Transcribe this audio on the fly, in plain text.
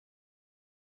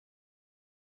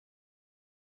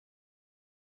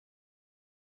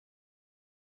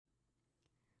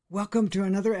Welcome to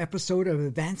another episode of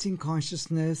Advancing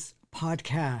Consciousness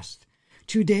podcast.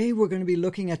 Today we're going to be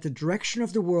looking at the direction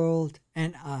of the world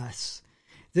and us.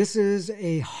 This is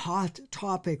a hot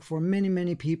topic for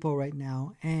many people right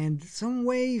now, and some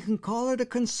way you can call it a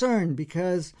concern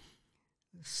because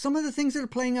some of the things that are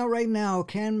playing out right now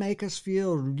can make us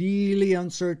feel really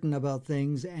uncertain about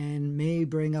things and may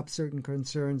bring up certain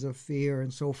concerns of fear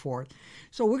and so forth.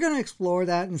 So we're going to explore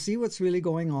that and see what's really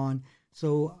going on.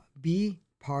 So be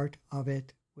part of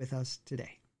it with us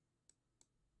today.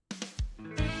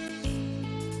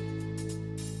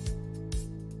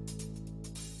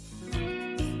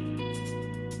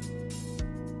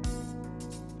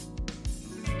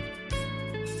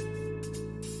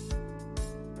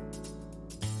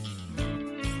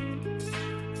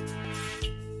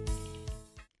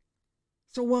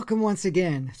 So welcome once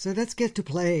again. So let's get to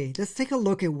play. Let's take a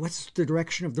look at what's the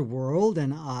direction of the world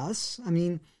and us.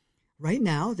 Right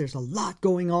now, there's a lot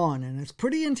going on, and it's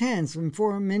pretty intense. And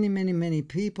for many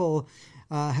people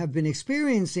have been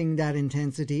experiencing that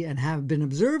intensity and have been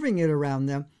observing it around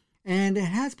them, and it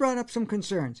has brought up some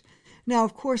concerns. Now,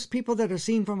 of course, people that are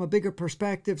seen from a bigger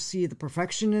perspective see the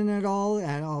perfection in it all,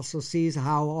 and also sees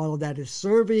how all of that is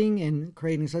serving in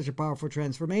creating such a powerful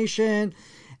transformation,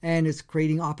 and it's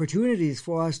creating opportunities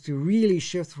for us to really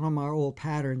shift from our old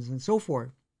patterns and so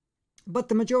forth. But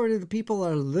the majority of the people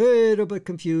are a little bit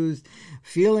confused,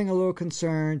 feeling a little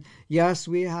concerned. Yes,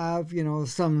 we have,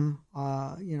 some,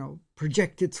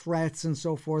 projected threats and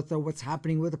so forth of what's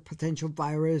happening with a potential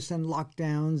virus and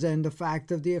lockdowns and the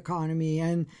fact of the economy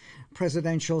and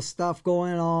presidential stuff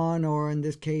going on, or in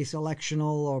this case,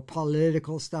 electional or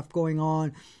political stuff going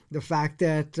on. The fact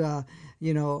that, a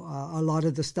lot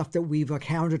of the stuff that we've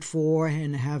accounted for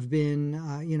and have been,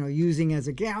 using as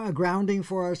a grounding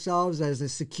for ourselves, as a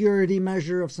security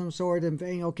measure of some sort, and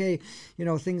saying, okay,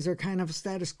 things are kind of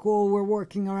status quo, we're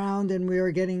working around and we are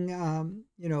getting,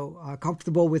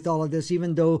 comfortable with all of this,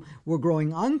 even though we're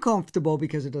growing uncomfortable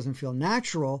because it doesn't feel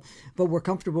natural, but we're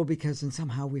comfortable because then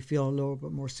somehow we feel a little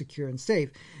bit more secure and safe.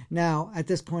 Now, at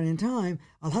this point in time,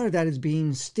 a lot of that is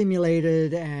being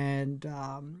stimulated and,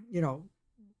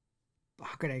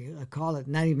 how could I call it?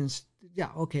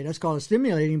 Let's call it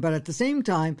stimulating, but at the same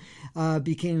time,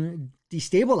 became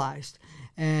destabilized.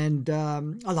 And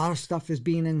a lot of stuff is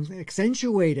being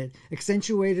accentuated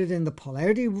in the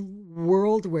polarity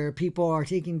world, where people are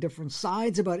taking different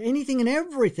sides about anything and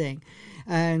everything.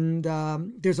 And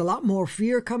there's a lot more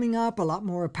fear coming up, a lot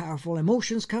more powerful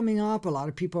emotions coming up. A lot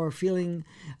of people are feeling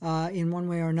in one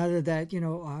way or another that,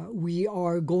 we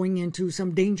are going into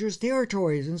some dangerous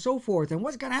territories and so forth. And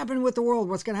what's going to happen with the world?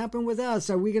 What's going to happen with us?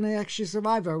 Are we going to actually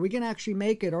survive? Are we going to actually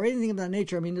make it? Or anything of that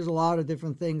nature. There's a lot of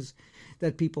different things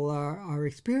that people are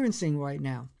experiencing right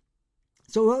now.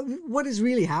 So what is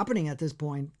really happening at this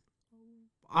point?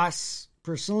 Us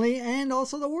personally, and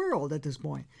also the world at this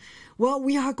point. Well,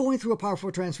 we are going through a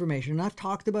powerful transformation. I've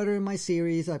talked about it in my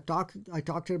series. I talked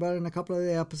about it in a couple of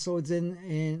the episodes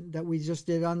in that we just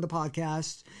did on the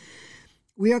podcast.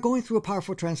 We are going through a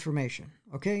powerful transformation.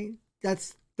 Okay,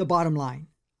 that's the bottom line.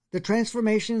 The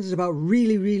transformation is about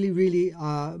really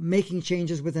making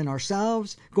changes within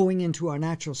ourselves, going into our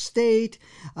natural state.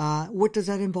 What does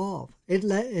that involve?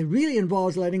 It really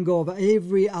involves letting go of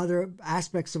every other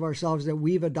aspects of ourselves that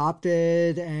we've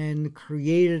adopted and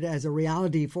created as a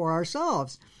reality for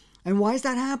ourselves. And why is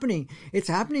that happening? It's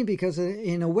happening because,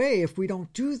 in a way, if we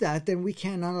don't do that, then we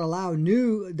cannot allow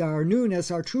our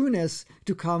newness, our trueness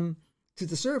to come to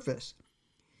the surface.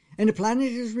 And the planet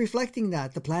is reflecting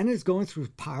that. The planet is going through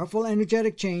powerful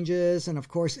energetic changes. And of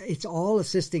course, it's all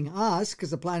assisting us because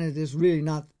the planet is really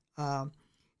not,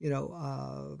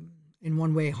 in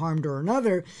one way harmed or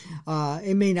another.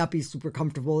 It may not be super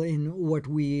comfortable in what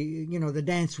the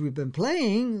dance we've been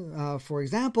playing, for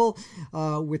example,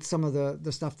 with some of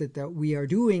the stuff that we are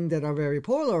doing that are very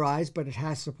polarized, but it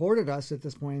has supported us at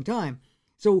this point in time.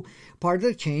 So part of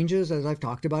the changes, as I've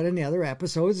talked about in the other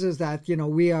episodes, is that,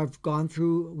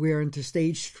 we're into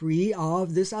stage 3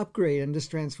 of this upgrade and this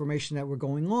transformation that we're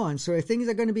going on. So things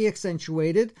are going to be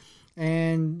accentuated.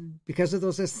 And because of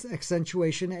those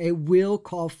accentuation, it will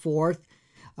call forth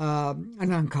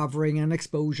an uncovering and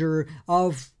exposure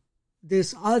of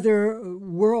this other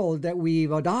world that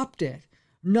we've adopted.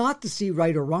 Not to see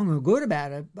right or wrong or good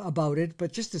about it,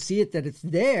 but just to see it that it's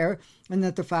there, and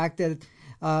that the fact that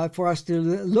for us to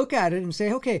look at it and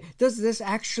say, okay, does this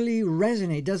actually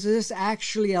resonate? Does this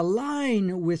actually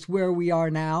align with where we are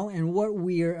now and what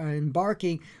we are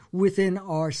embarking within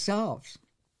ourselves?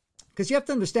 Because you have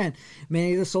to understand,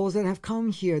 many of the souls that have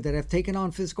come here, that have taken on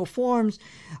physical forms,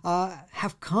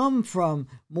 have come from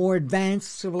more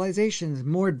advanced civilizations,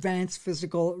 more advanced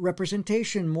physical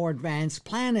representation, more advanced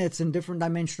planets and different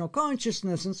dimensional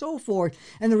consciousness and so forth.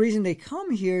 And the reason they come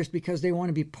here is because they want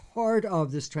to be part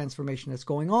of this transformation that's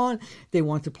going on. They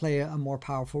want to play a more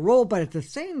powerful role, but at the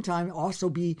same time also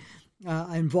be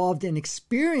involved in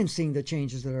experiencing the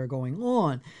changes that are going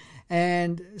on.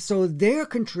 And so they're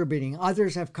contributing.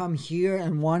 Others have come here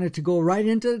and wanted to go right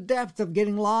into the depth of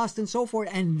getting lost and so forth,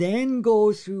 and then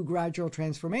go through gradual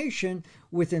transformation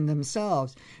within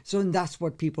themselves. So that's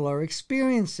what people are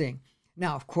experiencing.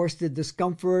 Now, of course, the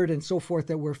discomfort and so forth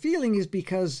that we're feeling is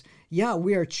because,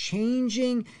 we are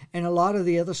changing, and a lot of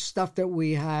the other stuff that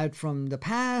we had from the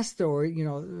past, or,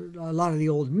 a lot of the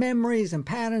old memories and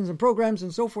patterns and programs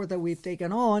and so forth that we've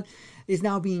taken on is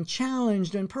now being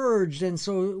challenged and purged. And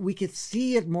so we could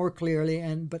see it more clearly.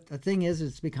 But the thing is,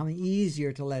 it's becoming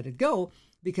easier to let it go,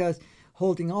 because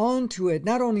holding on to it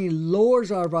not only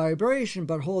lowers our vibration,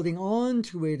 but holding on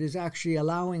to it is actually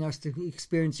allowing us to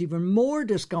experience even more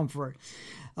discomfort.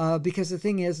 Because the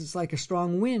thing is, it's like a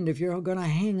strong wind. If you're going to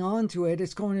hang on to it,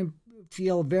 it's going to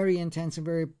feel very intense and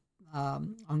very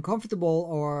uncomfortable,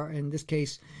 or in this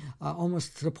case,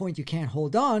 almost to the point you can't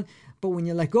hold on. But when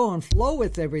you let go and flow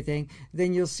with everything,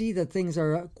 then you'll see that things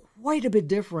are quite a bit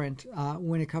different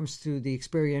when it comes to the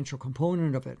experiential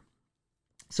component of it.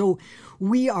 So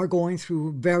we are going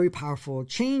through very powerful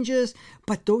changes,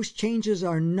 but those changes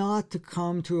are not to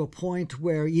come to a point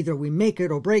where either we make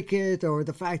it or break it, or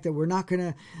the fact that we're not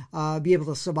going to be able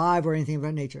to survive or anything of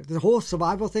that nature. The whole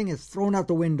survival thing is thrown out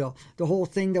the window. The whole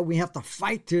thing that we have to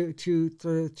fight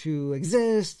to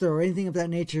exist or anything of that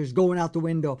nature is going out the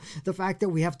window. The fact that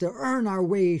we have to earn our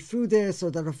way through this,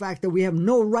 or that the fact that we have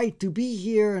no right to be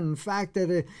here, and the fact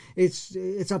that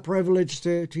it's a privilege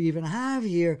to even have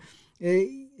here,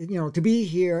 to be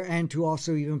here and to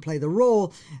also even play the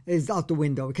role is out the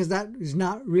window, because that is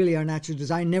not really our natural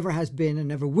design, never has been and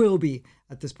never will be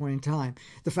at this point in time.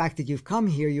 The fact that you've come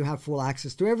here, you have full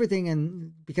access to everything,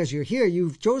 and because you're here,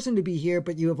 you've chosen to be here,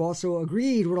 but you have also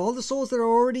agreed with all the souls that are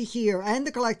already here and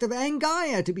the collective and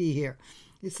Gaia to be here.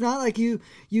 It's not like you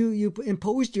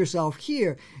imposed yourself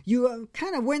here. You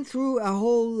kind of went through a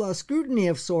whole scrutiny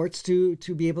of sorts to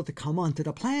be able to come onto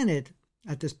the planet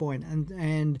at this point,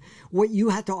 and what you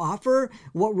had to offer,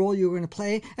 what role you were going to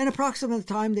play, and approximate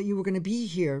the time that you were going to be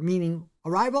here, meaning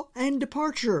arrival and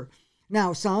departure.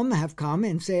 Now, some have come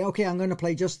and say, okay, I'm going to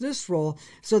play just this role.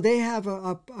 So they have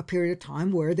a period of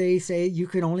time where they say you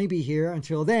can only be here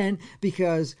until then,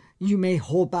 because you may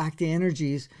hold back the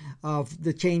energies of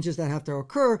the changes that have to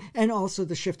occur, and also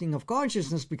the shifting of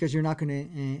consciousness, because you're not going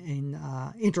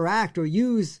to interact or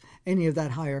use any of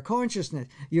that higher consciousness.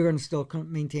 You're going to still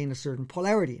maintain a certain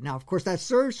polarity. Now, of course, that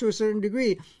serves to a certain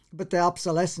degree, but the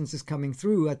obsolescence is coming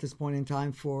through at this point in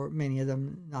time for many of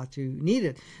them not to need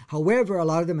it. However, a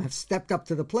lot of them have stepped up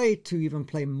to the plate to even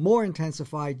play more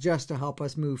intensified, just to help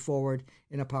us move forward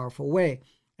in a powerful way.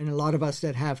 And a lot of us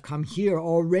that have come here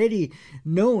already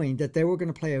knowing that they were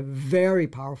going to play a very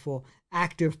powerful,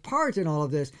 active part in all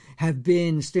of this, have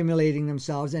been stimulating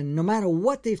themselves. And no matter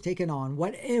what they've taken on,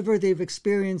 whatever they've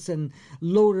experienced and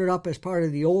loaded up as part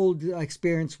of the old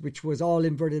experience, which was all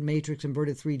inverted matrix,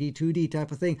 inverted 3D, 2D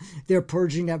type of thing, they're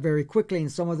purging that very quickly.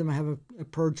 And some of them have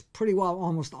purged pretty well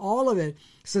almost all of it,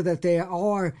 so that they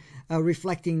are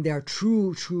reflecting their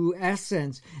true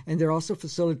essence. And they're also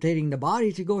facilitating the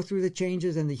body to go through the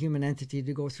changes and the human entity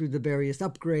to go through the various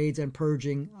upgrades and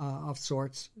purging of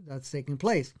sorts that's taking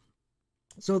place.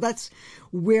 So that's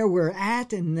where we're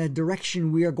at, and the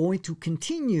direction we are going to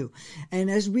continue. And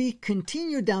as we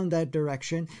continue down that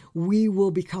direction, we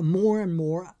will become more and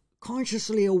more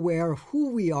consciously aware of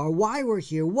who we are, why we're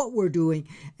here, what we're doing,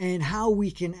 and how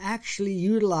we can actually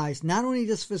utilize not only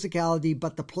this physicality,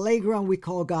 but the playground we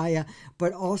call Gaia,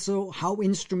 but also how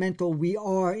instrumental we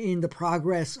are in the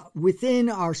progress within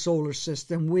our solar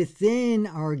system, within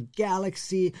our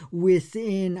galaxy,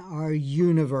 within our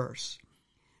universe.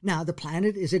 Now, the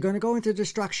planet, is it going to go into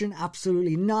destruction?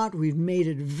 Absolutely not. We've made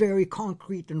it very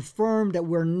concrete and firm that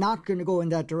we're not going to go in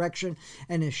that direction.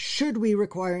 And should we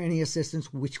require any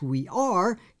assistance, which we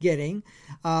are getting,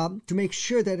 to make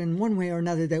sure that in one way or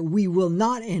another that we will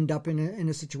not end up in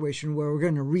a situation where we're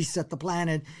going to reset the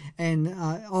planet and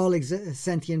all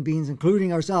sentient beings,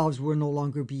 including ourselves, will no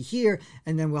longer be here,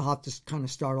 and then we'll have to kind of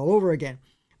start all over again.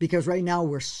 Because right now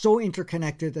we're so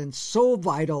interconnected and so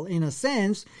vital, in a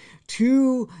sense,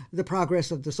 to the progress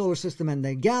of the solar system and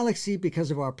the galaxy, because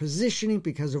of our positioning,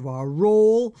 because of our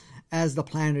role as the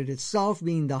planet itself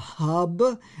being the hub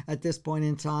at this point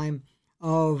in time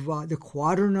of the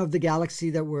quadrant of the galaxy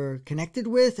that we're connected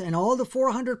with, and all the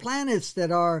 400 planets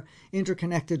that are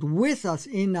interconnected with us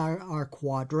in our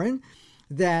quadrant,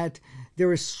 that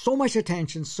there is so much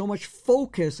attention, so much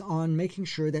focus on making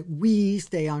sure that we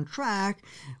stay on track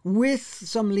with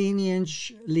some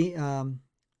lineage.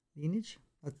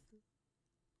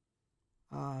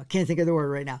 Can't think of the word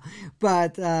right now,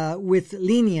 but with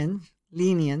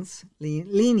lenience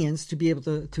to be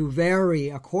able to vary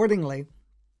accordingly,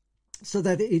 so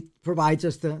that it provides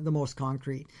us the most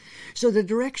concrete. So the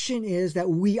direction is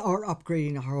that we are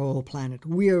upgrading our whole planet.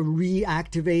 We are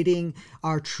reactivating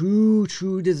our true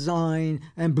design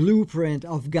and blueprint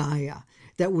of Gaia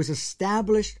that was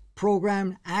established,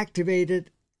 programmed, activated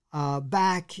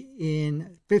back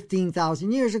in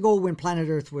 15,000 years ago when planet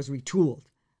Earth was retooled.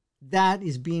 That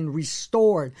is being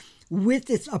restored with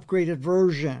its upgraded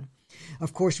version.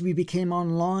 Of course, we became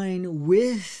online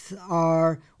with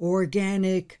our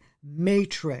organic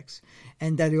matrix,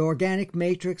 and that the organic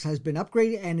matrix has been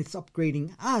upgraded, and it's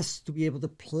upgrading us to be able to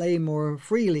play more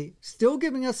freely, still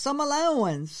giving us some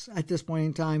allowance at this point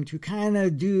in time to kind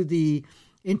of do the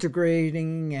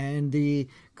integrating and the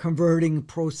converting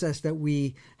process that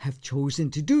we have chosen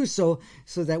to do, so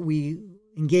that we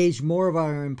engage more of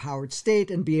our empowered state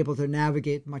and be able to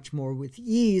navigate much more with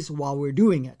ease while we're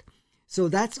doing it. So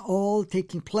that's all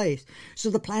taking place. So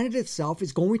the planet itself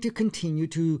is going to continue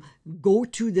to go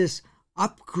to this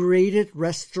upgraded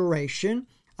restoration,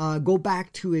 go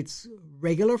back to its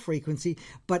regular frequency,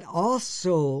 but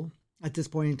also at this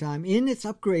point in time, in its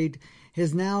upgrade,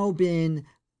 has now been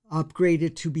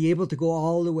upgraded to be able to go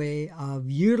all the way of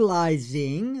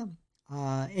utilizing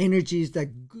energies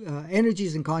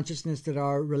and consciousness that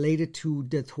are related to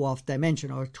the 12th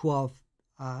dimension, or 12th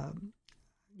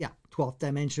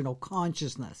dimensional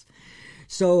consciousness.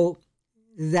 So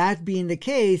that being the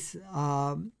case,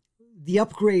 the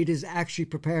upgrade is actually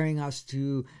preparing us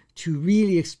to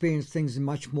really experience things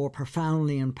much more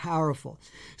profoundly and powerful.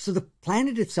 So the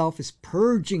planet itself is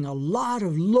purging a lot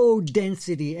of low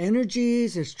density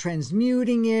energies. It's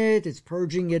transmuting it. It's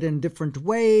purging it in different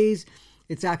ways.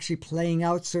 It's actually playing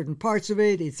out certain parts of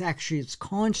it. It's actually its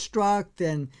construct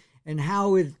and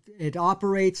how it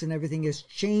operates, and everything is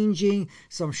changing.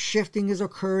 Some shifting is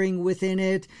occurring within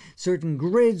it. Certain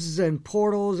grids and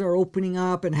portals are opening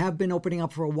up and have been opening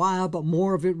up for a while, but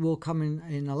more of it will come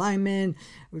in alignment.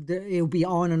 It'll be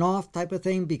on and off type of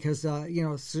thing, because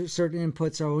certain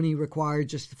inputs are only required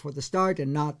just for the start,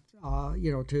 and not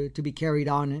to be carried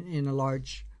on in a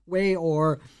large way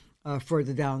or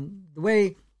further down the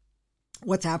way.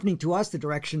 What's happening to us, the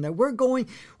direction that we're going,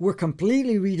 we're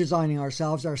completely redesigning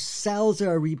ourselves. Our cells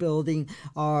are rebuilding.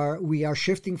 We are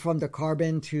shifting from the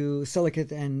carbon to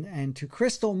silicate and to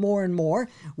crystal more and more.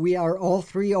 We are all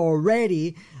three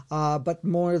already, but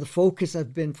more of the focus has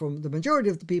been, from the majority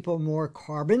of the people, more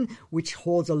carbon, which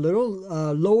holds a little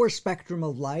lower spectrum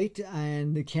of light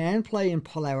and can play in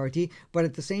polarity, but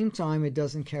at the same time, it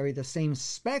doesn't carry the same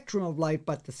spectrum of light,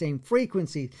 but the same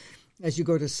frequency. As you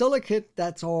go to silicate,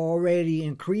 that's already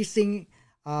increasing.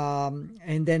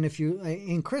 And then if you,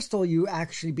 in crystal, you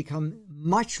actually become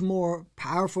much more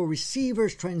powerful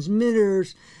receivers,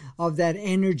 transmitters of that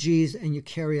energies, and you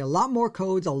carry a lot more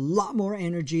codes, a lot more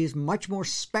energies, much more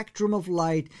spectrum of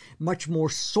light, much more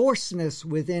sourceness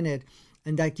within it.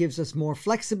 And that gives us more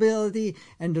flexibility,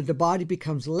 and the body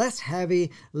becomes less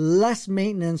heavy, less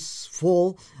maintenance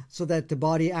full, so that the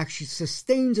body actually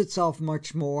sustains itself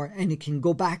much more, and it can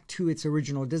go back to its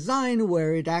original design,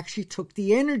 where it actually took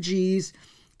the energies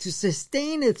to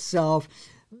sustain itself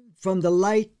from the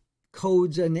light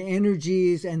codes and the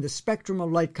energies and the spectrum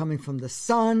of light coming from the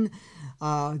sun,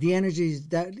 the energies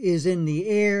that is in the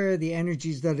air, the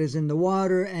energies that is in the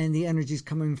water, and the energies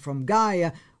coming from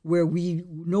Gaia, where we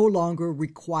no longer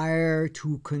require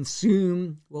to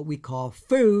consume what we call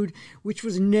food, which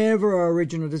was never our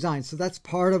original design. So that's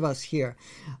part of us here.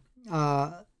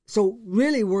 So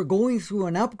really, we're going through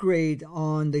an upgrade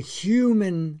on the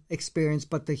human experience,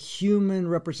 but the human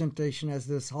representation as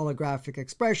this holographic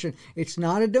expression. It's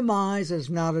not a demise, it's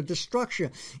not a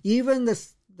destruction. Even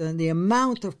the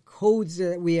amount of codes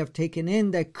that we have taken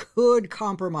in that could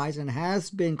compromise and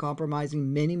has been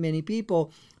compromising many, many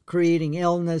people, creating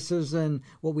illnesses and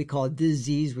what we call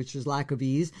disease, which is lack of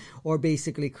ease, or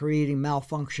basically creating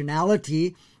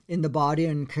malfunctionality in the body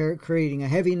and creating a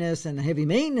heaviness and a heavy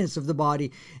maintenance of the body,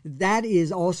 that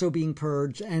is also being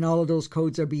purged, and all of those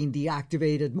codes are being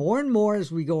deactivated more and more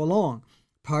as we go along.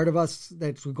 Part of us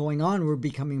that's going on, we're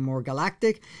becoming more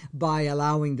galactic by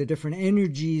allowing the different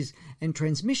energies and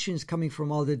transmissions coming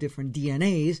from all the different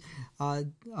DNAs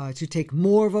to take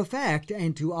more of effect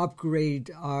and to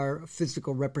upgrade our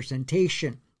physical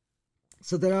representation.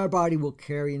 so that our body will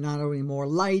carry not only more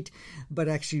light, but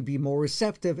actually be more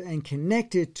receptive and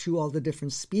connected to all the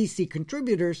different species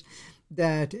contributors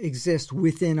that exist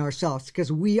within ourselves,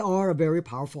 because we are a very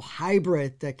powerful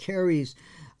hybrid that carries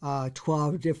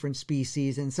 12 different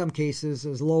species, in some cases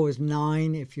as low as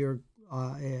 9 if you're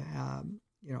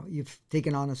you've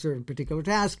taken on a certain particular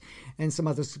task, and some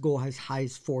others go as high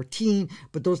as 14,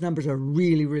 but those numbers are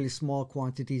really, really small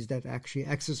quantities that actually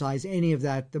exercise any of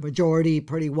that. The majority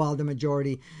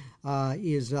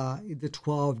is the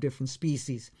 12 different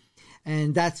species.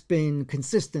 And that's been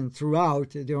consistent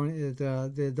throughout.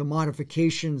 The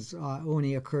modifications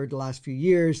only occurred the last few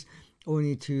years,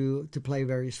 only to play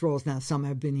various roles. Now, some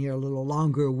have been here a little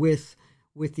longer with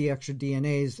the extra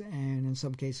DNAs, and in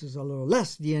some cases a little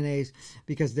less DNAs,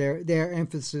 because their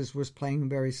emphasis was playing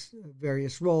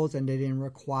various roles, and they didn't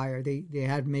require. They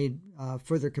had made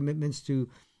further commitments to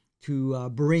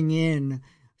bring in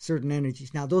certain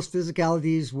energies. Now, those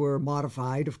physicalities were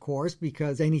modified, of course,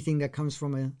 because anything that comes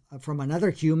from another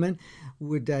human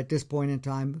would, at this point in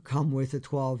time, come with a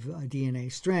 12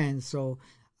 DNA strands. So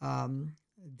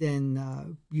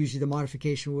then usually the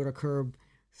modification would occur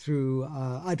through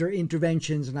other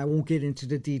interventions, and I won't get into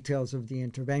the details of the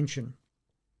intervention.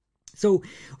 So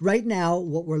right now,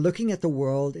 what we're looking at the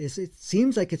world is, it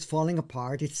seems like it's falling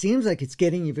apart. It seems like it's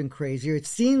getting even crazier. It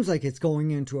seems like it's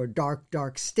going into a dark,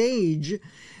 dark stage,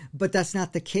 but that's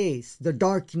not the case. The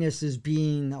darkness is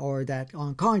being, or that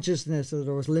unconsciousness, or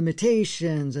those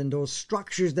limitations and those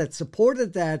structures that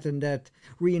supported that and that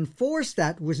reinforced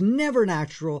that was never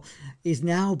natural, is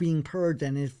now being purged.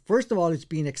 And first of all, it's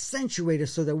being accentuated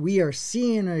so that we are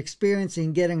seeing or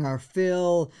experiencing, getting our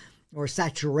fill or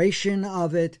saturation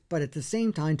of it, but at the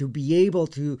same time to be able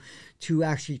to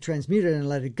actually transmute it and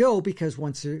let it go, because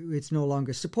once it's no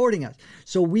longer supporting us.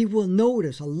 So we will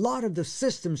notice a lot of the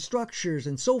system structures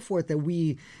and so forth that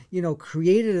we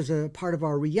created as a part of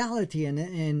our reality, and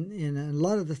a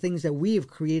lot of the things that we have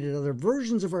created, other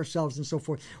versions of ourselves and so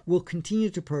forth, will continue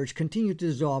to purge, continue to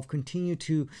dissolve, continue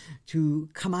to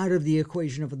come out of the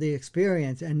equation of the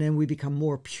experience, and then we become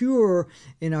more pure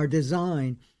in our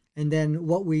design. And then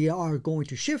what we are going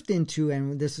to shift into,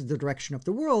 and this is the direction of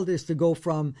the world, is to go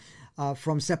from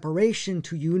separation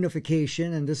to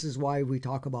unification. And this is why we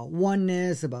talk about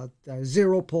oneness, about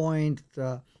 0 point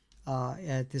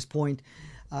at this point,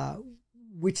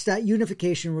 which that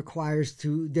unification requires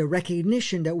the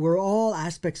recognition that we're all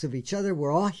aspects of each other.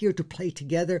 We're all here to play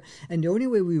together. And the only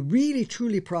way we really,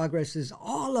 truly progress is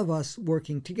all of us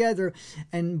working together.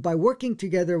 And by working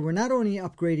together, we're not only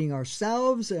upgrading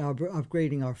ourselves,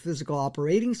 upgrading our physical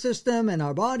operating system and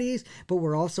our bodies, but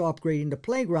we're also upgrading the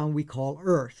playground we call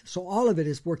Earth. So all of it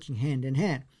is working hand in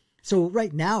hand. So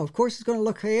right now, of course, it's going to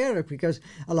look chaotic, because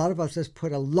a lot of us has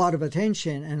put a lot of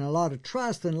attention and a lot of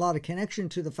trust and a lot of connection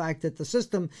to the fact that the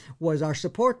system was our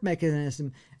support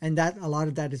mechanism, and that a lot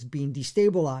of that is being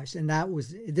destabilized. And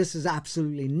this is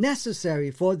absolutely necessary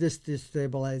for this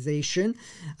destabilization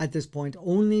at this point,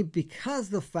 only because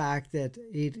the fact that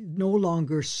it no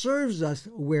longer serves us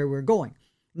where we're going.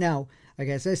 Now, like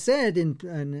as I said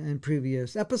in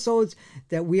previous episodes,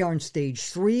 that we are in stage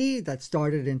 3 that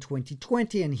started in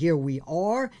 2020, and here we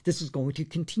are. This is going to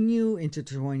continue into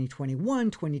 2021,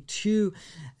 22,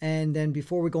 and then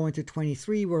before we go into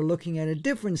 23, we're looking at a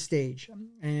different stage.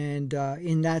 And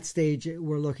in that stage,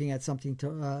 we're looking at something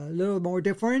a little more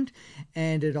different,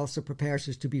 and it also prepares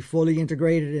us to be fully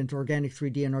integrated into organic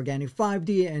 3D and organic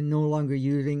 5D, and no longer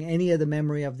using any of the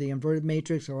memory of the inverted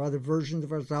matrix or other versions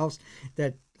of ourselves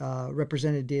that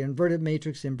represented the inverted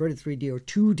matrix, inverted 3D or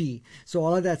 2D. So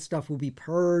all of that stuff will be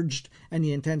purged, and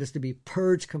the intent is to be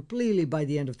purged completely by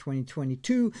the end of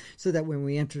 2022, so that when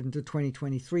we enter into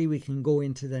 2023, we can go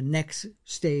into the next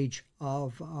stage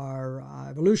of our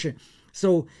evolution.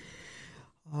 So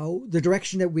the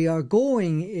direction that we are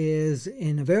going is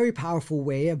in a very powerful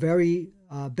way, a very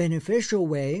beneficial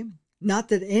way. Not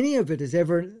that any of it has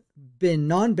ever been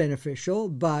non-beneficial,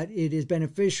 but it is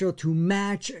beneficial to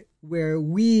match where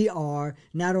we are,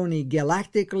 not only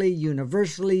galactically,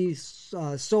 universally,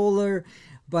 solar,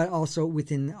 but also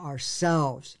within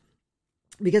ourselves.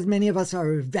 Because many of us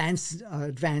are advanced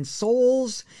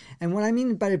souls. And what I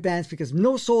mean by advanced, because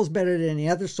no soul is better than any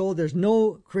other soul. There's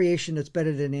no creation that's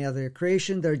better than any other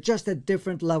creation. They're just at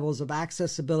different levels of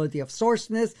accessibility of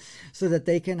sourceness, so that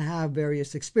they can have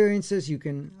various experiences. You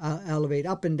can elevate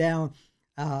up and down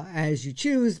as you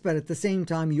choose, but at the same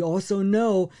time, you also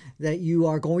know that you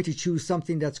are going to choose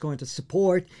something that's going to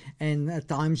support, and at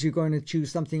times you're going to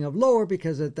choose something of lower,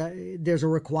 because there's a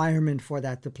requirement for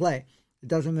that to play. It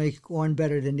doesn't make one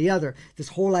better than the other. This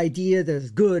whole idea there's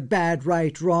good, bad,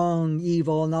 right, wrong,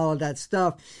 evil, and all of that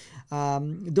stuff,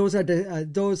 those are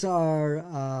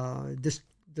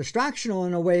distractional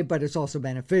in a way, but it's also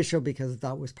beneficial because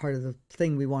that was part of the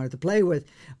thing we wanted to play with.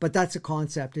 But that's a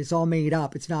concept. It's all made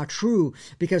up. It's not true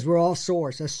because we're all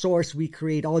source. As source, we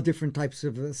create all different types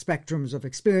of spectrums of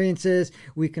experiences.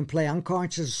 We can play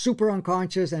unconscious, super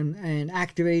unconscious, and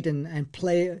activate and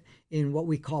play in what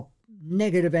we call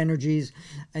negative energies,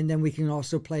 and then we can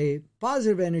also play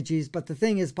positive energies. But the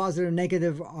thing is, positive and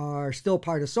negative are still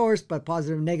part of source, but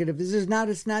positive and negative, this is not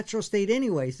its natural state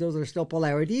anyways. Those are still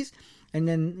polarities. And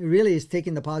then really is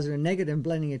taking the positive and negative and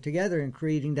blending it together and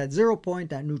creating that 0 point,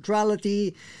 that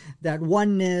neutrality, that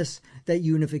oneness, that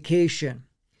unification.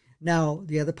 Now,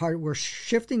 the other part we're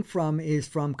shifting from is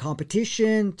from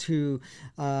competition to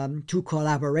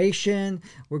collaboration.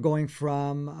 We're going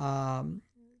from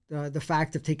the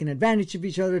fact of taking advantage of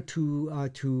each other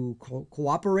to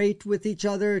cooperate with each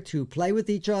other, to play with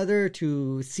each other,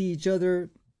 to see each other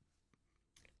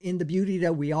in the beauty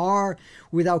that we are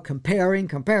without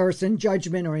comparison,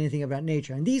 judgment, or anything of that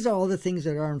nature. And these are all the things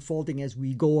that are unfolding as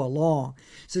we go along.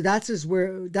 So that's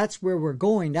where we're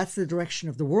going. That's the direction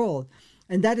of the world.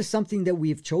 And that is something that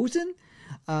we've chosen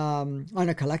on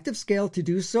a collective scale to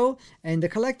do so. And the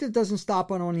collective doesn't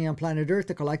stop only on planet Earth.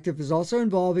 The collective is also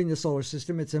involving the solar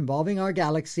system. It's involving our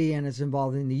galaxy, and it's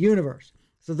involving the universe.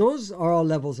 So those are all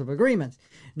levels of agreement.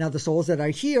 Now, the souls that are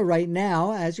here right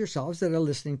now, as yourselves that are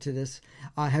listening to this,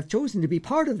 have chosen to be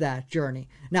part of that journey.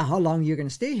 Now, how long you're going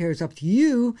to stay here is up to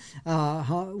you.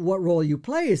 What role you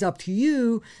play is up to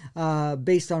you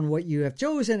based on what you have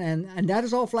chosen. And that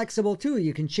is all flexible too.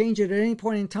 You can change it at any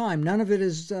point in time. None of it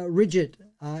is rigid.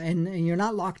 And you're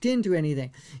not locked into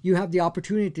anything. You have the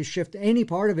opportunity to shift any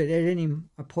part of it at any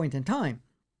point in time.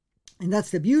 And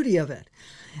that's the beauty of it.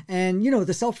 And,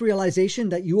 the self-realization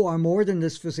that you are more than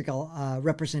this physical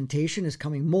representation is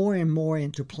coming more and more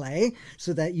into play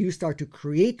so that you start to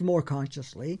create more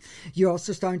consciously. You're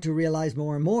also starting to realize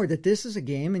more and more that this is a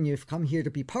game and you've come here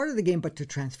to be part of the game, but to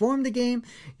transform the game.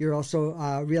 You're also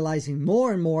realizing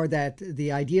more and more that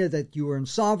the idea that you were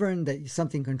sovereign, that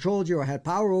something controlled you or had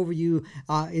power over you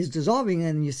is dissolving,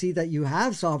 and you see that you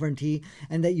have sovereignty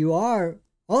and that you are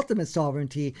ultimate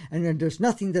sovereignty, and then there's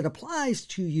nothing that applies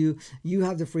to you. You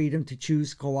have the freedom to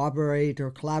choose cooperate or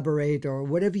collaborate or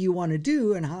whatever you want to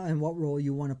do, and how and what role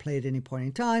you want to play at any point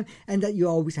in time, and that you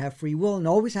always have free will and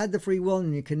always had the free will,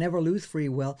 and you can never lose free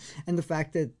will. And the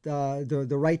fact that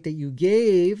the right that you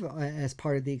gave as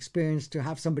part of the experience to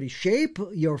have somebody shape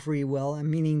your free will,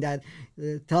 and meaning that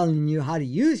telling you how to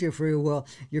use your free will,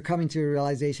 you're coming to a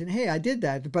realization, hey, I did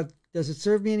that, but does it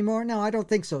serve me anymore? No, I don't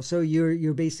think so. So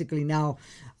you're basically now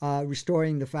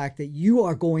restoring the fact that you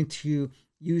are going to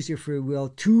use your free will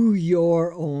to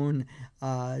your own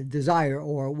desire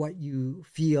or what you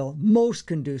feel most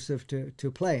conducive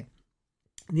to play.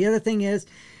 The other thing is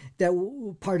that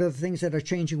part of the things that are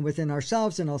changing within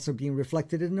ourselves and also being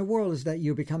reflected in the world is that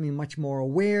you're becoming much more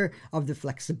aware of the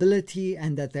flexibility,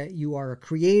 and that you are a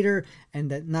creator,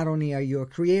 and that not only are you a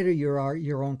creator, you are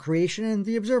your own creation and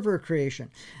the observer of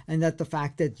creation, and that the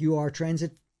fact that you are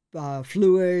transit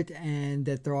fluid and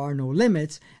that there are no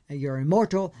limits, and you're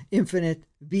immortal, infinite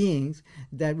beings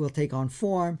that will take on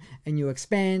form, and you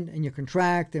expand and you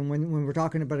contract. And when we're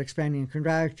talking about expanding and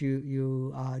contract,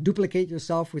 you duplicate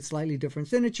yourself with slightly different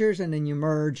signatures, and then you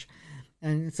merge.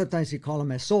 And sometimes you call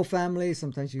them as soul families,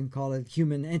 sometimes you can call it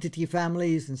human entity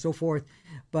families and so forth.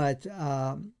 But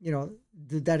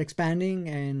that expanding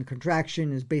and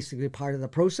contraction is basically part of the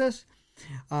process.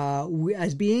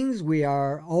 As beings, we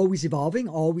are always evolving,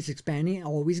 always expanding,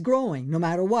 always growing, no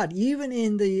matter what. Even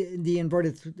in the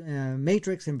inverted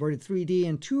matrix, inverted 3D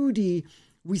and 2D,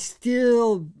 we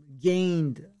still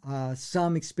gained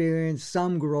some experience,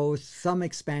 some growth, some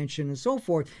expansion, and so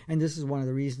forth. And this is one of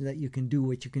the reasons that you can do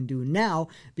what you can do now,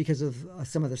 because of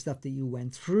some of the stuff that you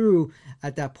went through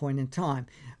at that point in time.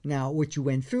 Now, what you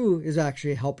went through is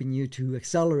actually helping you to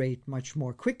accelerate much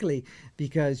more quickly,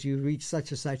 because you reach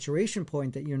such a saturation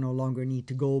point that you no longer need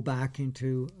to go back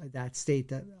into that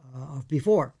state of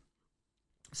before.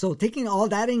 So taking all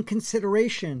that in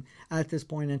consideration at this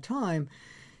point in time,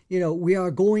 we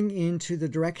are going into the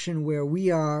direction where we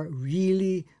are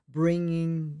really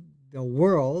bringing the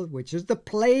world, which is the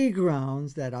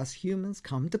playgrounds that us humans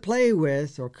come to play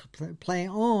with or play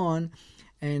on,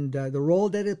 and the role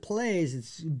that it plays,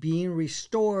 it's being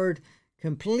restored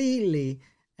completely,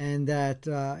 and that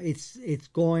it's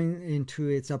going into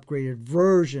its upgraded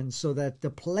version, so that the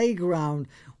playground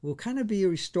will kind of be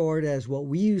restored as what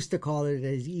we used to call it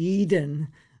as Eden,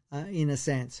 in a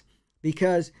sense,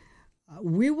 because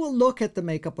we will look at the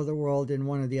makeup of the world in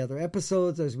one of the other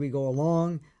episodes as we go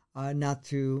along, not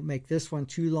to make this one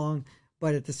too long.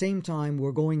 But at the same time,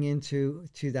 we're going into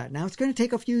that. Now, it's going to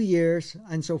take a few years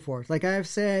and so forth. Like I've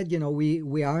said,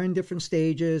 we are in different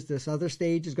stages. This other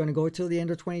stage is going to go till the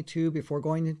end of 22 before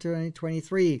going into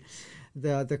 2023.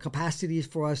 The capacities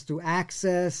for us to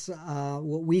access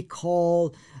what we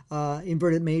call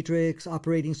inverted matrix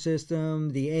operating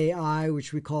system, the AI,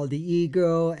 which we call the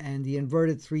ego, and the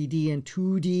inverted 3D and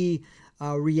 2D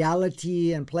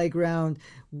reality and playground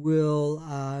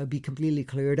will be completely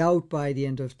cleared out by the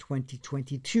end of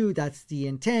 2022. That's the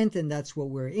intent, and that's what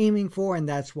we're aiming for, and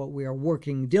that's what we are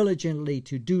working diligently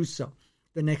to do so.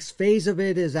 The next phase of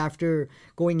it is after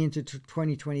going into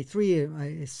 2023,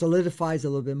 it solidifies a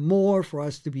little bit more for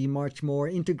us to be much more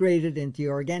integrated into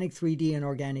organic 3D and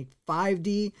organic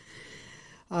 5D.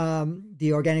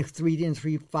 The organic 3D and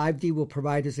 5D will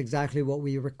provide us exactly what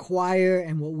we require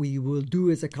and what we will do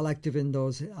as a collective in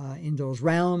those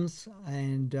realms.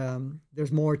 And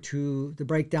there's more to the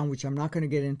breakdown, which I'm not going to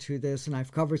get into this. And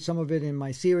I've covered some of it in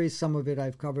my series. Some of it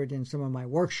I've covered in some of my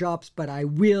workshops. But I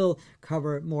will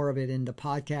cover more of it in the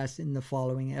podcast in the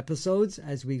following episodes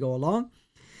as we go along.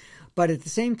 But at the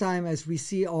same time, as we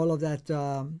see all of that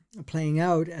playing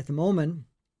out at the moment,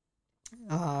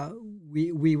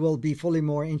 we will be fully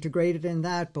more integrated in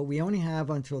that, but we only have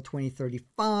until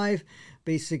 2035,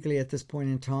 basically at this point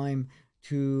in time,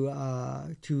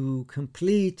 to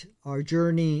complete our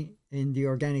journey in the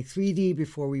organic 3D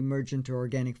before we merge into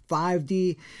organic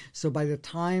 5D. So by the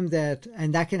time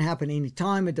and that can happen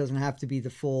anytime, it doesn't have to be the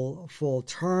full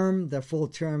term. The full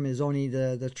term is only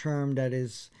the term that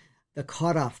is the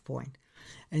cutoff point.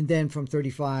 And then from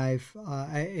 35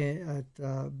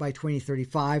 by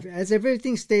 2035, as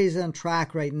everything stays on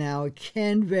track right now, it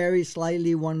can vary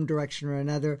slightly one direction or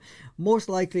another. Most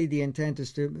likely the intent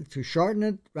is to shorten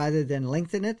it rather than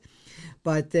lengthen it.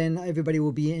 But then everybody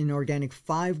will be in organic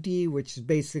 5D, which is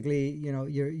basically,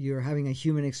 you're having a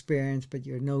human experience, but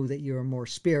you know that you're more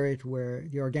spirit, where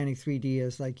the organic 3D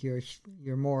is like you're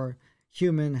more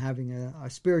human having a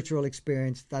spiritual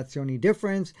experience. That's the only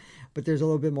difference. But there's a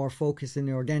little bit more focus in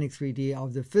the organic 3D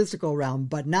of the physical realm,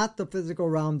 but not the physical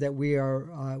realm that we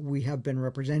have been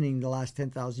representing the last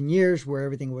 10,000 years, where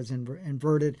everything was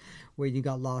inverted, where you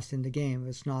got lost in the game.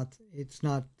 It's not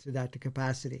to that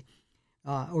capacity.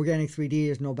 Organic 3D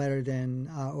is no better than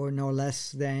or no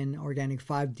less than organic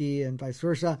 5D and vice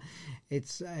versa.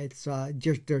 It's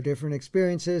just they're different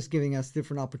experiences, giving us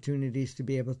different opportunities to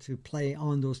be able to play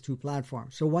on those two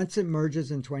platforms. So once it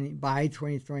merges by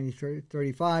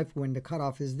 2035, when the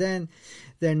cutoff is then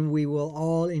we will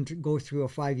all go through a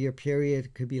 5-year period.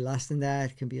 It could be less than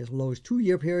that. It can be as low as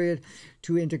 2-year period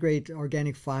to integrate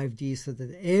organic 5D so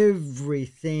that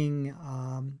everything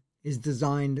is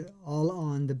designed all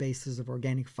on the basis of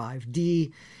organic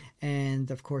 5D. And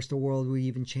of course, the world will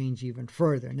even change even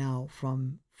further. Now,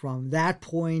 from that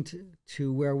point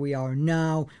to where we are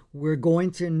now, we're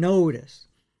going to notice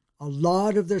a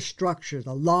lot of the structures,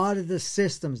 a lot of the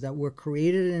systems that were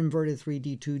created in inverted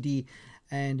 3D, 2D,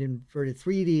 and inverted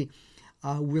 3D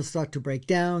will start to break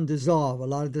down, dissolve. A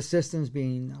lot of the systems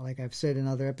being, like I've said in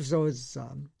other episodes,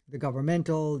 the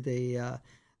governmental, the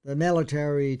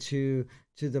military, to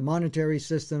the monetary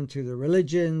system, to the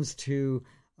religions, to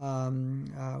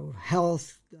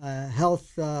health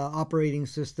operating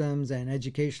systems and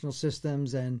educational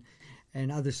systems and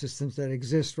other systems that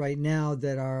exist right now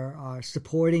that are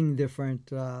supporting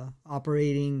different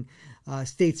operating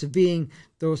states of being.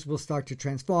 Those will start to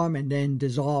transform and then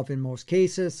dissolve in most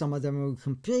cases. Some of them will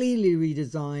completely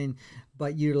redesign,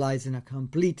 but utilizing a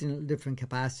complete different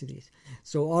capacities.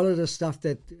 So all of the stuff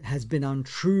that has been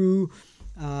untrue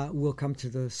will come to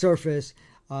the surface.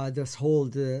 This whole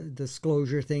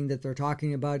disclosure thing that they're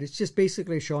talking about, it's just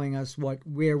basically showing us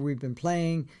where we've been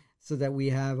playing, so that we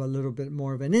have a little bit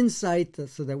more of an insight,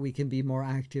 so that we can be more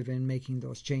active in making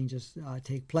those changes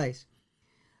take place.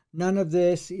 None of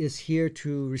this is here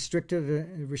to restrict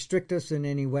us in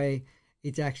any way.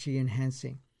 It's actually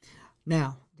enhancing.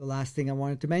 Now, the last thing I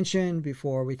wanted to mention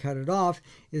before we cut it off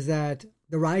is that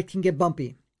the ride can get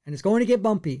bumpy, and it's going to get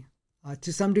bumpy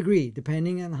to some degree,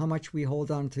 depending on how much we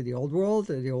hold on to the old world,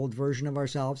 the old version of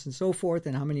ourselves and so forth,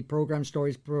 and how many program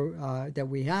stories that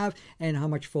we have, and how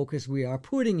much focus we are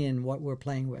putting in what we're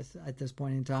playing with at this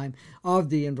point in time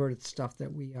of the inverted stuff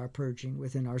that we are purging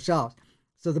within ourselves.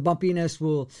 So the bumpiness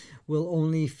will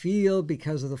only feel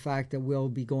because of the fact that we'll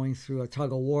be going through a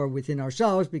tug of war within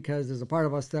ourselves, because there's a part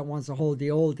of us that wants to hold the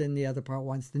old and the other part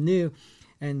wants the new,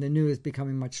 and the new is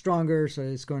becoming much stronger, so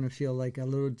it's going to feel like a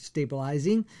little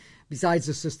destabilizing. besides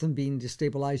the system being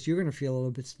destabilized, you're going to feel a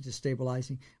little bit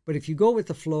destabilizing. But if you go with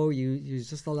the flow, you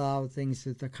just allow things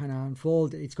to kind of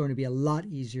unfold, it's going to be a lot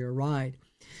easier ride.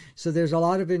 So there's a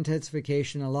lot of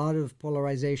intensification, a lot of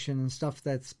polarization and stuff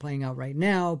that's playing out right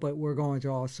now, but we're going to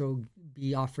also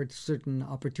be offered certain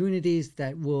opportunities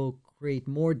that will create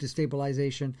more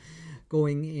destabilization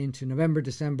going into November,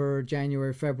 December,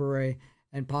 January, February,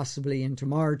 and possibly into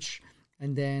March.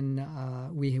 And then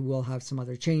we will have some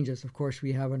other changes. Of course,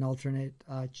 we have an alternate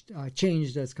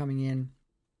change that's coming in,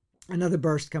 another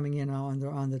burst coming in on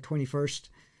the 21st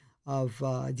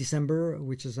of December,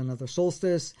 which is another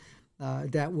solstice.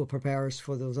 That will prepare us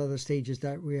for those other stages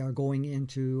that we are going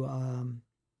into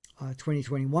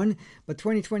 2021. But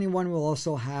 2021 will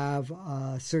also have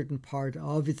a certain part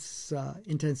of its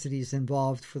intensities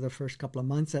involved for the first couple of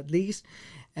months at least,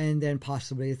 and then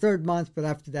possibly a third month. But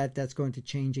after that, that's going to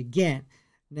change again.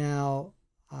 Now,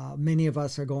 many of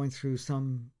us are going through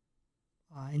some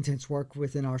intense work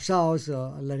within ourselves,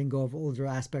 letting go of older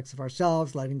aspects of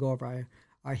ourselves, letting go of our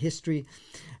history.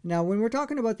 Now, when we're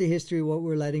talking about the history, what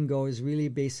we're letting go is really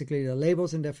basically the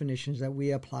labels and definitions that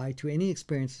we apply to any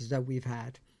experiences that we've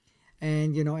had.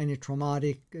 And, any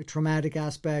traumatic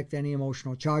aspect, any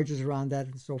emotional charges around that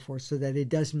and so forth, so that it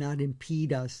does not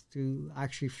impede us to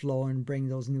actually flow and bring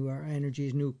those new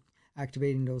energies,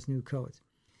 activating those new codes.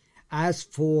 As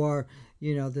for,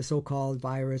 the so-called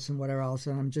virus and whatever else,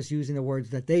 and I'm just using the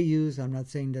words that they use, I'm not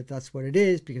saying that that's what it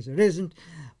is, because it isn't.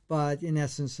 But in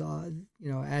essence,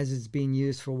 as it's being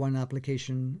used for one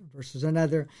application versus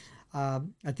another,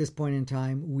 at this point in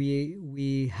time,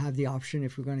 we have the option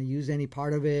if we're going to use any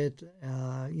part of it,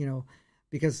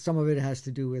 because some of it has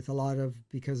to do with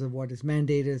because of what is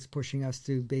mandated. It's pushing us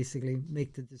to basically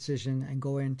make the decision and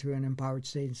go into an empowered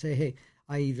state and say, hey,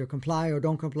 I either comply or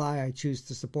don't comply. I choose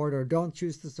to support or don't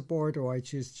choose to support, or I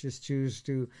choose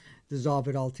to dissolve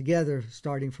it altogether,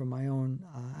 starting from my own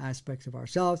aspects of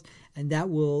ourselves. And that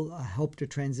will help to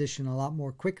transition a lot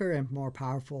more quicker and more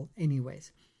powerful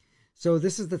anyways. So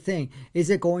this is the thing. Is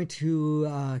it going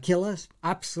to kill us?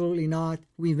 Absolutely not.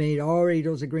 We made already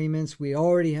those agreements. We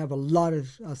already have a lot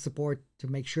of support to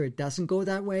make sure it doesn't go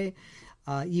that way.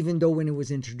 Even though when it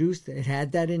was introduced, it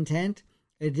had that intent.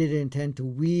 It did intend to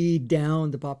weed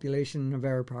down the population in a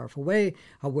very powerful way.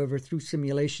 However, through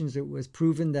simulations, it was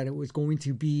proven that it was going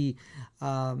to be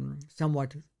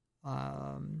somewhat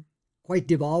quite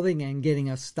devolving and getting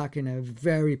us stuck in a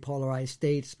very polarized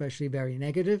state, especially very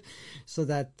negative. So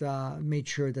that made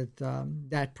sure that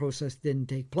that process didn't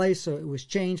take place. So it was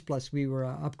changed. Plus, we were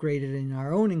upgraded in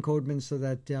our own encodement so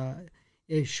that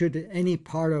it should any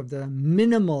part of the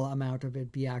minimal amount of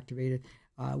it be activated,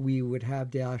 we would have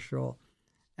the astral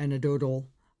anecdotal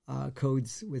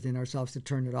codes within ourselves to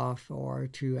turn it off or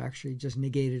to actually just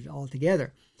negate it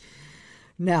altogether.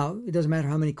 Now, it doesn't matter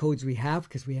how many codes we have,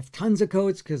 because we have tons of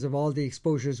codes because of all the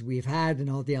exposures we've had and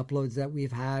all the uploads that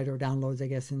we've had, or downloads, I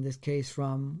guess, in this case,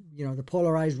 from the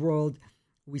polarized world.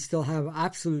 We still have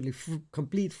absolutely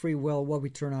complete free will, what we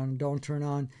turn on and don't turn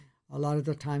on. A lot of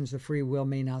the times the free will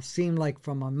may not seem like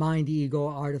from a mind, ego,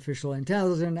 artificial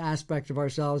intelligence aspect of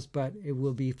ourselves, but it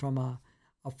will be from a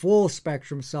full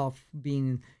spectrum self,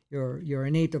 being your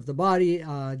innate of the body,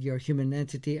 your human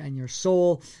entity, and your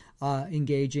soul,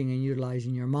 engaging and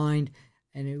utilizing your mind.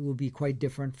 And it will be quite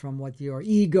different from what your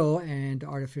ego and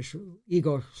artificial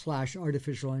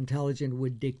intelligence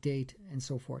would dictate and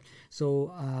so forth.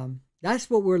 So that's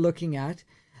what we're looking at,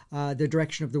 the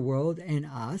direction of the world and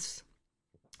us.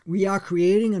 We are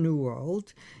creating a new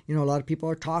world. A lot of people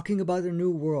are talking about a new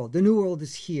world. The new world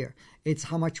is here. It's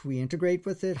how much we integrate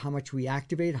with it, how much we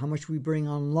activate, how much we bring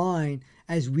online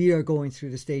as we are going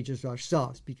through the stages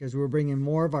ourselves, because we're bringing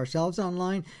more of ourselves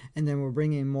online, and then we're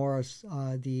bringing more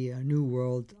of the new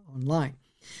world online.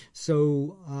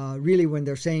 So really, when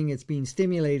they're saying it's being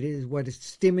stimulated, is what it's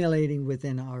stimulating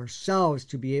within ourselves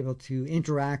to be able to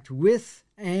interact with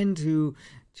and to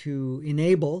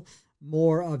enable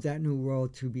more of that new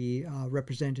world to be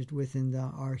represented within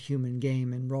our human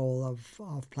game and role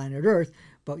of planet Earth.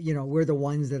 But, we're the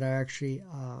ones that are actually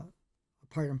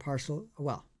part and parcel,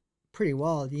 well, pretty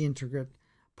well the integrate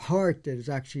part that is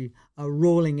actually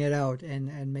rolling it out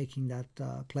and making that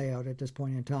play out at this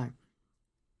point in time.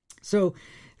 So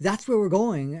that's where we're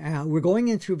going. We're going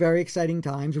into very exciting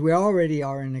times. We already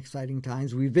are in exciting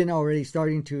times. We've been already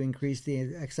starting to increase the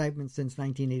excitement since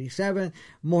 1987,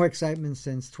 more excitement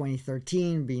since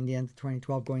 2013, being the end of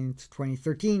 2012 going into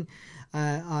 2013. The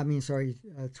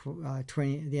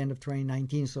end of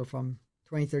 2019. So from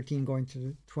 2013 going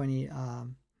to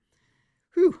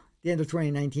the end of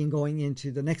 2019 going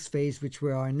into the next phase, which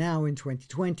we are now in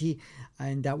 2020,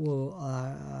 and that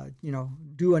will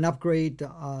do an upgrade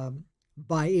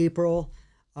by April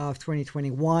of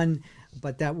 2021,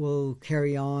 but that will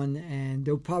carry on, and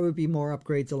there'll probably be more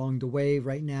upgrades along the way.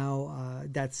 Right now,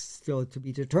 that's still to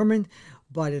be determined,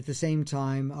 but at the same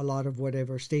time, a lot of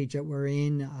whatever stage that we're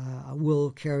in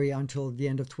will carry until the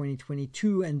end of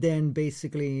 2022, and then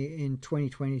basically in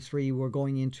 2023, we're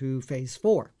going into phase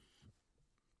 4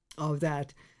 of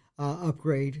that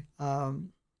upgrade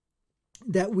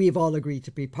that we've all agreed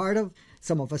to be part of.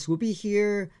 Some of us will be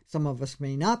here, some of us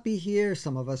may not be here,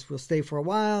 some of us will stay for a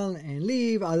while and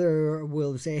leave, other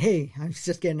will say, hey, I'm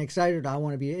just getting excited, I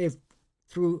want to be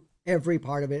through every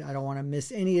part of it, I don't want to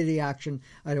miss any of the action,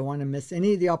 I don't want to miss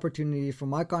any of the opportunities for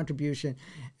my contribution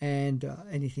and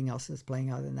anything else that's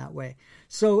playing out in that way.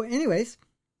 So anyways,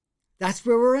 that's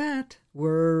where we're at.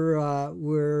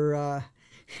 We're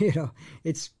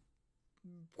it's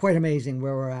quite amazing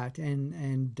where we're at,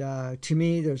 and to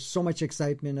me there's so much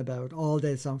excitement about all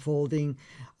that's unfolding,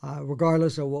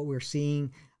 regardless of what we're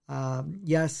seeing.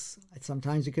 Yes,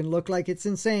 sometimes it can look like it's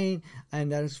insane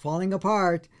and that it's falling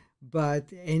apart,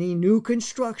 but any new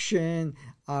construction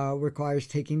requires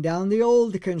taking down the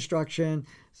old construction.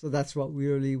 So that's what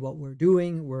we're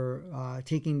doing. We're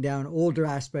taking down older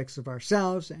aspects of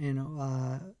ourselves and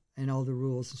all the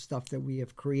rules and stuff that we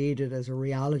have created as a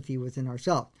reality within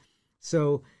ourselves.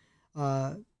 So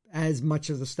as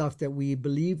much of the stuff that we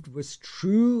believed was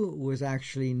true was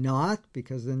actually not,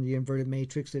 because in the inverted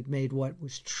matrix it made what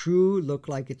was true look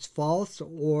like it's false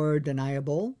or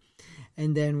deniable,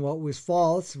 and then what was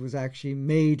false was actually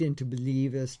made into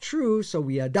believe as true. So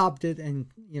we adopted and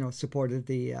supported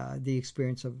the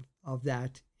experience of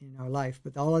that in our life.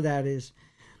 But all of that is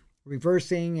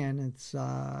reversing, and it's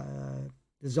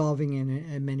dissolving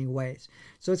in many ways.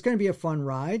 So it's going to be a fun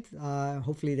ride.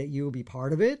 Hopefully that you will be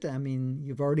part of it. I mean,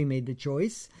 you've already made the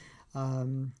choice.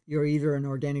 You're either an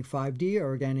organic 5D or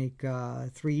organic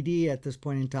 3D at this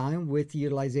point in time, with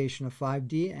utilization of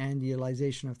 5D and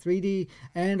utilization of 3D,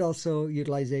 and also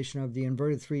utilization of the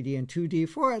inverted 3D and 2D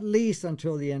for at least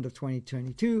until the end of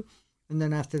 2022. And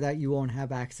then after that, you won't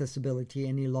have accessibility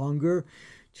any longer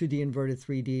to the inverted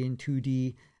 3D and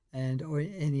 2D or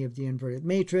any of the inverted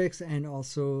matrix, and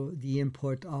also the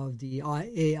input of the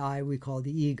AI we call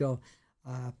the ego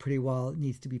pretty well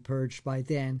needs to be purged by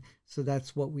then. So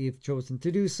that's what we've chosen to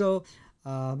do. So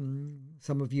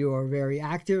some of you are very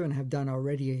active and have done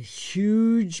already a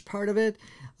huge part of it.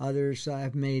 Others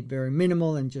have made very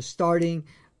minimal and just starting,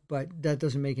 but that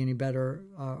doesn't make any better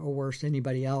or worse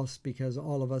anybody else, because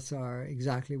all of us are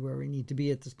exactly where we need to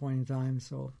be at this point in time.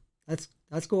 So let's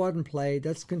go out and play.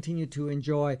 Let's continue to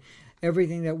enjoy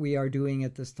everything that we are doing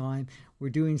at this time. We're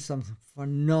doing some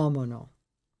phenomenal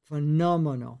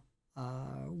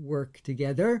work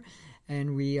together,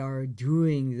 and we are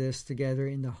doing this together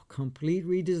in the complete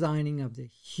redesigning of the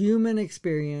human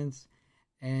experience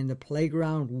and the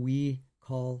playground we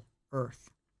call Earth.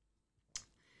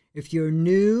 If you're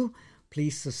new,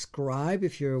 please subscribe.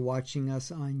 If you're watching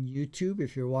us on YouTube,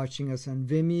 if you're watching us on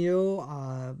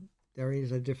Vimeo, there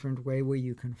is a different way where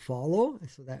you can follow,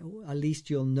 so that at least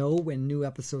you'll know when new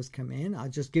episodes come in. I'll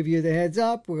just give you the heads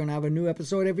up. We're going to have a new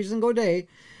episode every single day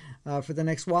for the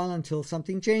next while until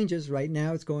something changes. Right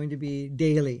now it's going to be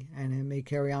daily, and it may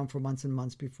carry on for months and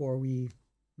months before we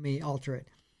may alter it.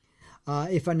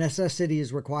 If a necessity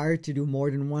is required to do more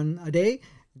than one a day,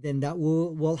 then that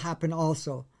will happen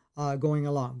also going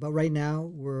along. But right now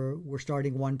we're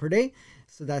starting one per day,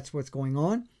 so that's what's going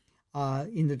on.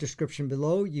 In the description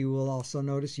below, you will also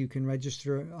notice you can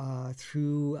register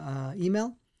through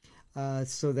email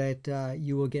so that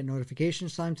you will get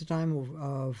notifications time to time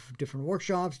of different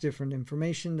workshops, different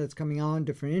information that's coming on,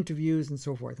 different interviews, and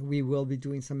so forth. We will be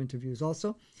doing some interviews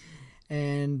also.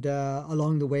 And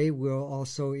along the way, we'll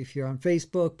also, if you're on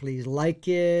Facebook, please like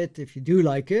it. If you do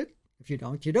like it, if you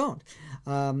don't, you don't.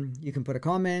 You can put a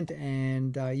comment,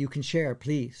 and you can share,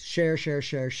 please. Share with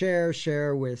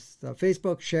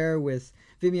Facebook, share with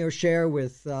Vimeo, share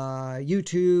with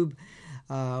YouTube.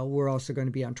 We're also going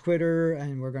to be on Twitter,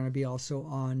 and we're going to be also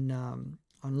on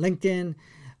LinkedIn.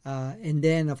 And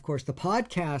then, of course, the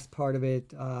podcast part of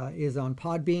it is on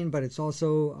Podbean, but it's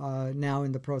also now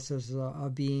in the process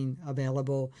of being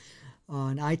available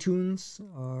on iTunes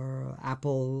or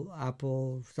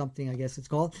Apple something, I guess it's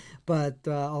called, but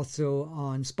also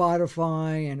on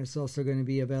Spotify, and it's also going to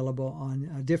be available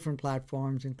on different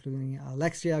platforms, including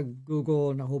Alexa,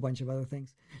 Google, and a whole bunch of other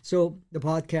things. So the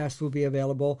podcast will be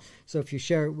available. So if you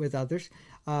share it with others,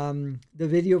 the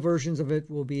video versions of it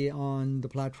will be on the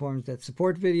platforms that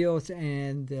support videos,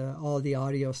 and all the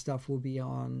audio stuff will be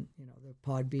on, the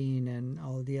Podbean and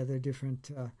all the other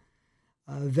different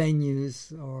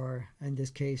venues, or in this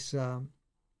case,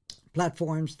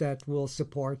 platforms that will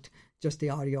support just the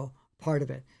audio part of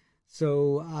it.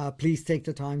 So please take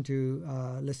the time to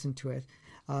listen to it.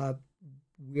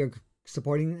 We are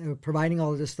providing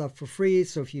all of this stuff for free.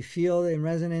 So if you feel in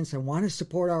resonance and want to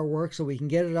support our work so we can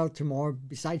get it out to more,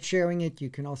 besides sharing it, you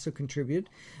can also contribute.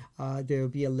 There will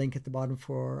be a link at the bottom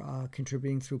for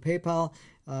contributing through PayPal.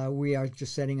 We are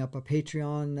just setting up a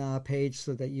Patreon page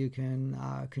so that you can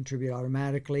contribute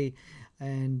automatically,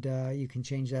 and you can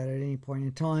change that at any point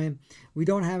in time. We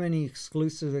don't have any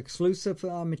exclusive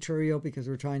material because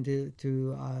we're trying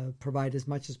to provide as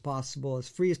much as possible, as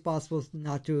free as possible,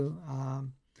 not to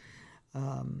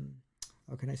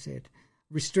how can I say it,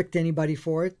 restrict anybody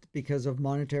for it because of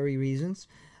monetary reasons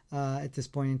at this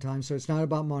point in time. So it's not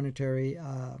about monetary,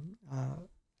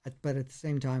 but at the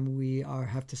same time, we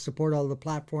have to support all the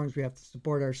platforms. We have to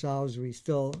support ourselves. We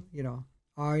still,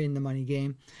 are in the money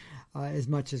game as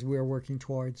much as we're working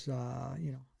towards,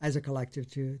 as a collective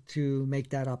to make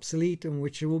that obsolete, and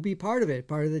which will be part of it.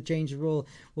 Part of the change we'll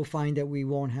find that we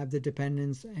won't have the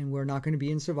dependence, and we're not going to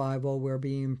be in survival. We're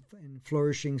being in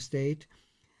flourishing state,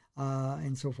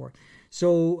 and so forth.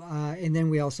 So, and then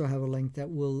we also have a link that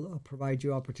will provide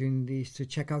you opportunities to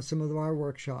check out some of our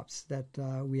workshops that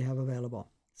we have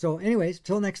available. So anyways,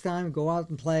 till next time, go out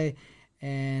and play,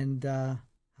 and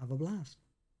have a blast.